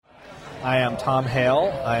I am Tom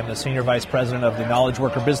Hale. I am the Senior Vice President of the Knowledge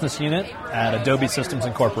Worker Business Unit at Adobe Systems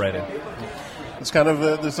Incorporated. It's kind of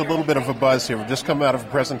there's a little bit of a buzz here. We've just come out of a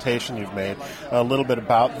presentation you've made, a little bit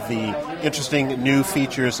about the interesting new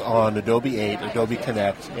features on Adobe 8, Adobe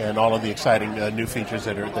Connect, and all of the exciting new features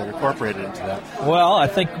that are incorporated into that. Well, I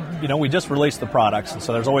think, we just released the products, and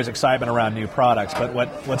so there's always excitement around new products. But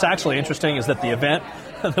what's actually interesting is that the event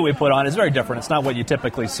that we put on is very different. It's not what you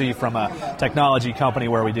typically see from a technology company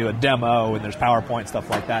where we do a demo and there's PowerPoint, stuff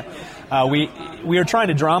like that. We are trying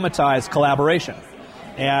to dramatize collaboration.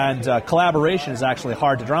 And collaboration is actually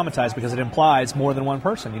hard to dramatize because it implies more than one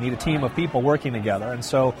person. You need a team of people working together. And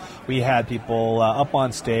so we had people up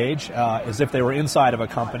on stage as if they were inside of a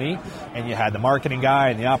company, and you had the marketing guy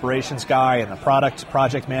and the operations guy and the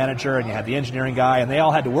project manager, and you had the engineering guy, and they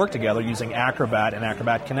all had to work together using Acrobat and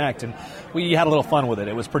Acrobat Connect. And we had a little fun with it.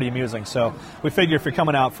 It was pretty amusing. So we figure if you're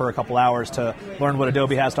coming out for a couple hours to learn what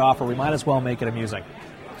Adobe has to offer, we might as well make it amusing.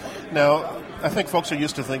 Now, I think folks are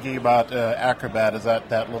used to thinking about Acrobat as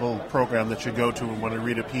that little program that you go to when you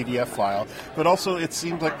read a PDF file. But also, it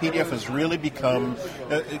seems like PDF has really become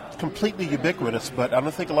completely ubiquitous, but I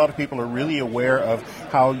don't think a lot of people are really aware of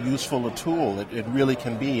how useful a tool it really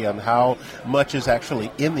can be and how much is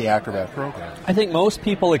actually in the Acrobat program. I think most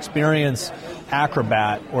people experience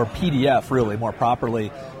Acrobat, or PDF really more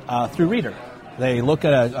properly, through Reader. They look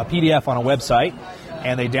at a PDF on a website,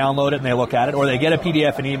 and they download it and they look at it, or they get a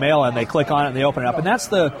PDF in email and they click on it and they open it up. And that's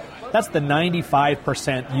the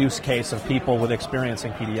 95% use case of people with experience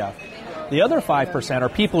in PDF. The other 5% are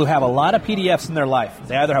people who have a lot of PDFs in their life.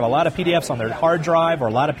 They either have a lot of PDFs on their hard drive or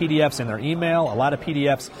a lot of PDFs in their email, a lot of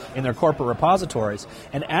PDFs in their corporate repositories.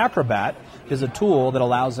 And Acrobat is a tool that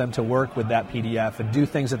allows them to work with that PDF and do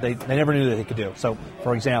things that they never knew that they could do. So,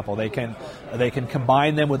 for example, they can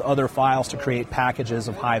combine them with other files to create packages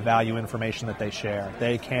of high-value information that they share.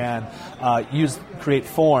 They can create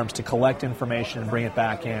forms to collect information and bring it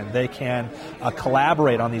back in. They can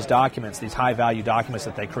collaborate on these documents, these high-value documents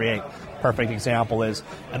that they create. Perfect example is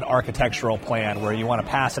an architectural plan where you want to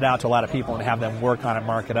pass it out to a lot of people and have them work on it,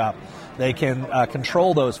 mark it up. They can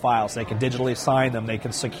control those files. They can digitally sign them. They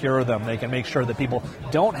can secure them. They can make sure that people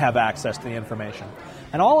don't have access to the information.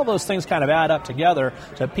 And all of those things kind of add up together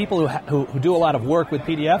to people who do a lot of work with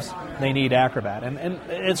PDFs. They need Acrobat. And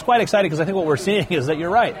it's quite exciting because I think what we're seeing is that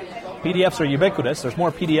you're right. PDFs are ubiquitous. There's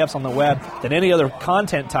more PDFs on the web than any other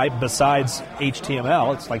content type besides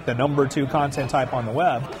HTML. It's like the number 2 content type on the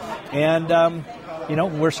web. And,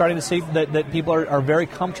 we're starting to see that people are very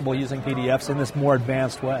comfortable using PDFs in this more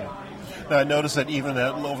advanced way. Now, I noticed that even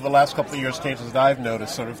over the last couple of years, changes that I've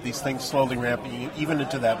noticed, sort of these things slowly ramping even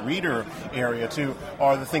into that reader area too,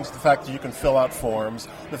 are the fact that you can fill out forms,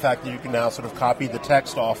 the fact that you can now sort of copy the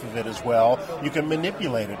text off of it as well. You can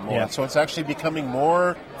manipulate it more. Yeah. So it's actually becoming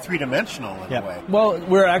more three-dimensional in a way. Well,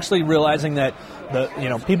 we're actually realizing that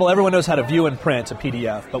everyone knows how to view and print a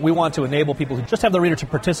PDF, but we want to enable people who just have the reader to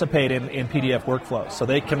participate in PDF workflows so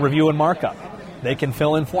they can review and mark up. They can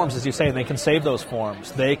fill in forms, as you say, and they can save those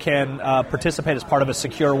forms. They can participate as part of a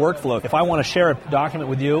secure workflow. If I want to share a document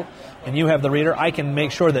with you and you have the reader, I can make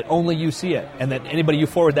sure that only you see it and that anybody you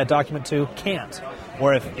forward that document to can't.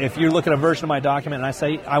 Or if you look at a version of my document and I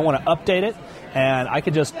say I want to update it, and I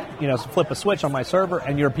could just flip a switch on my server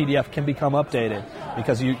and your PDF can become updated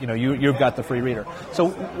because you've got the free reader. So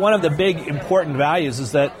one of the big important values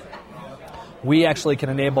is that we actually can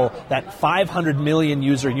enable that 500 million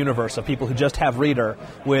user universe of people who just have Reader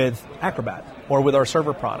with Acrobat or with our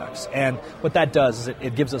server products. And what that does is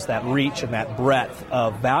it gives us that reach and that breadth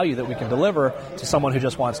of value that we can deliver to someone who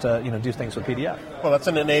just wants to do things with PDF. Well, that's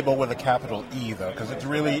an enable with a capital E, though, because it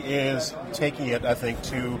really is taking it, I think,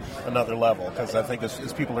 to another level. Because I think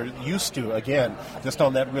as people are used to, again, just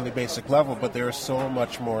on that really basic level, but there is so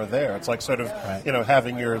much more there. It's like sort of,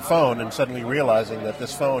 having your phone and suddenly realizing that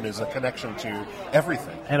this phone is a connection to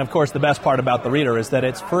everything. And, of course, the best part about the Reader is that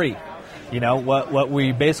it's free. What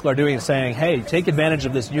we basically are doing is saying, hey, take advantage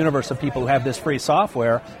of this universe of people who have this free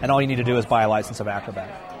software, and all you need to do is buy a license of Acrobat.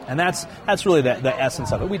 And that's really the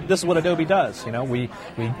essence of it. This is what Adobe does.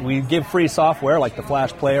 We give free software like the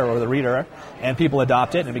Flash Player or the Reader, and people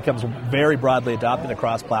adopt it, and it becomes very broadly adopted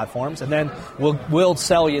across platforms. And then we'll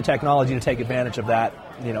sell you technology to take advantage of that,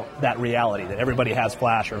 that reality that everybody has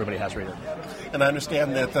Flash or everybody has Reader. And I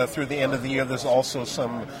understand that through the end of the year, there's also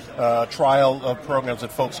some trial of programs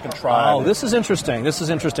that folks can try. Oh, this is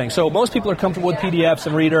interesting. So most people are comfortable with PDFs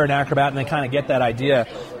and Reader and Acrobat, and they kind of get that idea.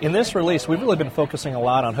 In this release, we've really been focusing a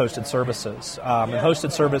lot on hosted services. And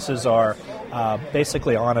hosted services are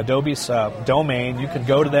basically on Adobe's domain. You can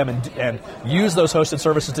go to them and use those hosted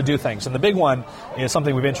services to do things. And the big one is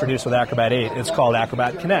something we've introduced with Acrobat 8. It's called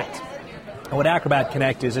Acrobat Connect. And what Acrobat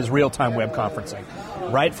Connect is real-time web conferencing.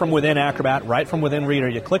 Right from within Acrobat, right from within Reader,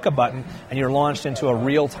 you click a button and you're launched into a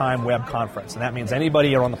real-time web conference. And that means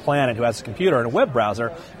anybody on the planet who has a computer and a web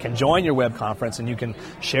browser can join your web conference, and you can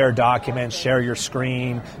share documents, share your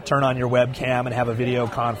screen, turn on your webcam and have a video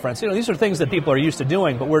conference. These are things that people are used to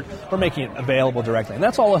doing, but we're making it available directly. And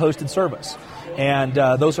that's all a hosted service. And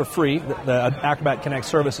those are free. The Acrobat Connect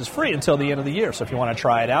service is free until the end of the year. So if you want to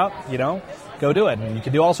try it out, go do it. And you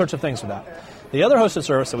can do all sorts of things with that. The other hosted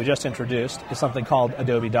service that we just introduced is something called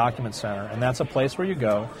Adobe Document Center, and that's a place where you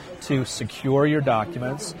go to secure your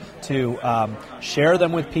documents, to share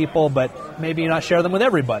them with people, but maybe not share them with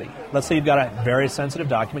everybody. Let's say you've got a very sensitive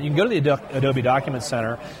document. You can go to the Adobe Document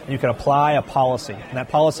Center, and you can apply a policy. And that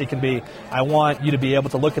policy can be, I want you to be able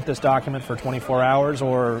to look at this document for 24 hours,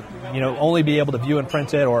 or only be able to view and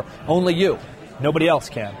print it, or only you. Nobody else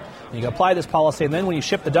can. And you can apply this policy, and then when you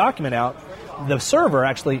ship the document out, the server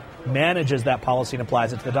actually manages that policy and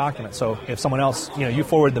applies it to the document. So if someone else, you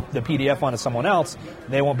forward the PDF on to someone else,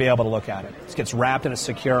 they won't be able to look at it. It gets wrapped in a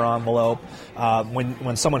secure envelope.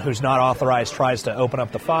 When someone who's not authorized tries to open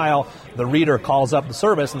up the file, the reader calls up the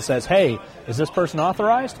service and says, hey, is this person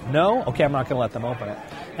authorized? No? Okay, I'm not going to let them open it.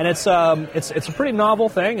 And it's a pretty novel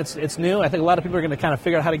thing. It's new. I think a lot of people are going to kind of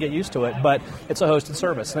figure out how to get used to it, but it's a hosted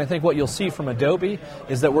service. And I think what you'll see from Adobe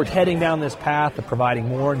is that we're heading down this path of providing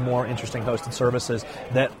more and more interesting hosted services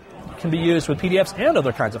that can be used with PDFs and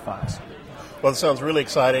other kinds of files. Well, it sounds really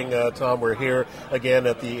exciting, Tom. We're here again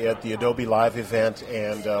at the Adobe Live event,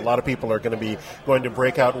 and a lot of people are going to be going to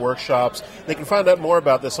breakout workshops. They can find out more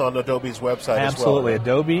about this on Adobe's website Absolutely. as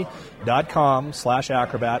well.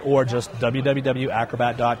 Adobe.com/Acrobat or just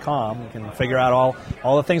www.acrobat.com. You can figure out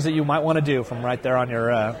all the things that you might want to do from right there on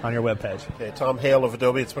your webpage. Okay, Tom Hale of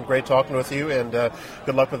Adobe, it's been great talking with you, and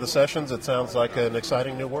good luck with the sessions. It sounds like an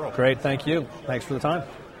exciting new world. Great, thank you. Thanks for the time.